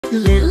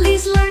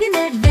Lily's learning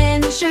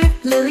adventure.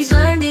 Lily's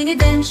learning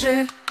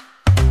adventure.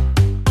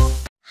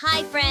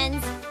 Hi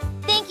friends!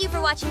 Thank you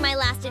for watching my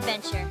last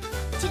adventure.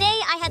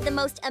 Today I had the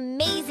most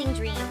amazing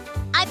dream.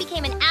 I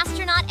became an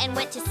astronaut and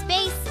went to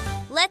space.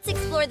 Let's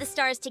explore the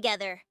stars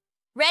together.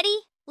 Ready?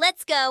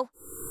 Let's go!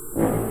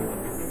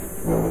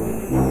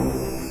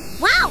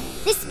 Wow!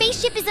 This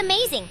spaceship is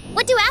amazing!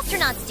 What do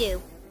astronauts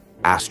do?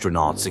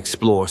 Astronauts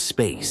explore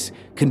space,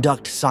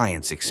 conduct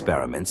science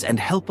experiments, and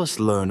help us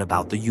learn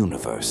about the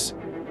universe.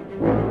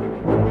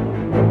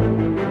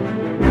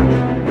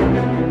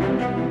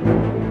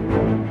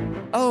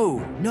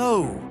 Oh,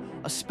 no!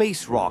 A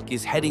space rock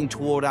is heading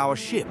toward our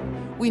ship.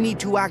 We need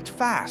to act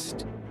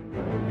fast.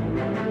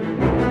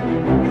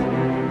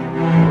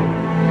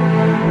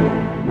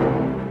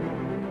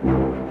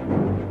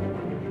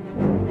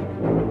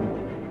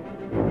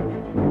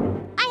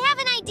 I have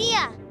an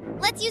idea!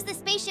 Let's use the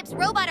spaceship's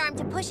robot arm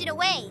to push it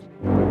away.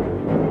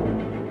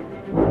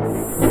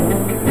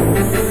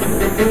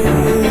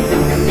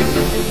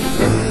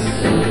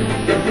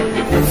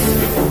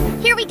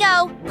 Here we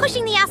go,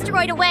 pushing the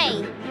asteroid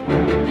away.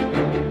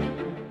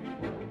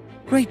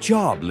 Great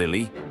job,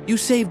 Lily. You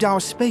saved our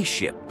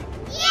spaceship.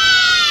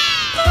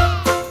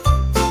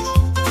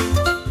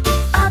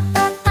 Up,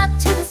 up, up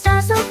to the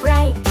stars so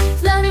bright.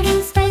 Floating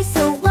in space,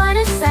 so what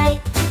a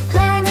sight.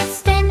 Planets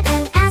spin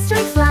and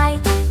asteroids fly.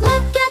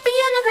 Look at the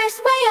universe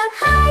way up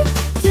high.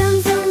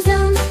 Zoom, zoom,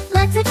 zoom,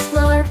 let's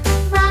explore.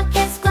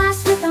 Rockets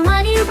blast with a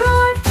mighty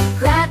roar.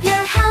 Grab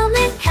your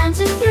helmet, count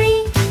to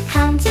 3.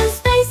 Come to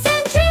space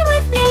and dream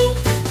with me.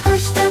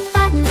 Push the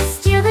button,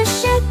 steer the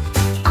ship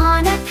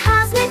on a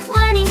cosmic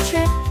learning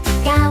trip.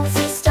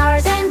 Galaxies,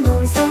 stars, and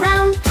moons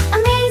around.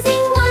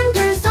 Amazing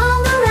wonders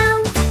all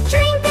around.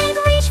 Dream big,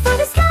 reach for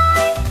the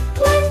sky.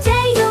 One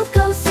day you'll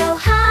go so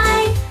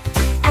high.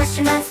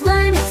 Astronauts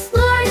learn,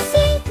 explore, and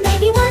see.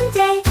 Maybe one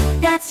day,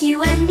 that's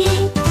you and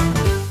me.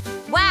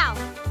 Wow,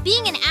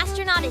 being an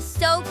astronaut is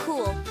so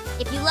cool.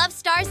 If you love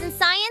stars and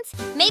science,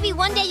 maybe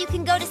one day you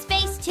can go to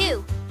space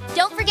too.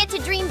 Don't forget to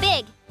dream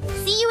big.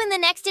 See you in the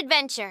next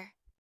adventure.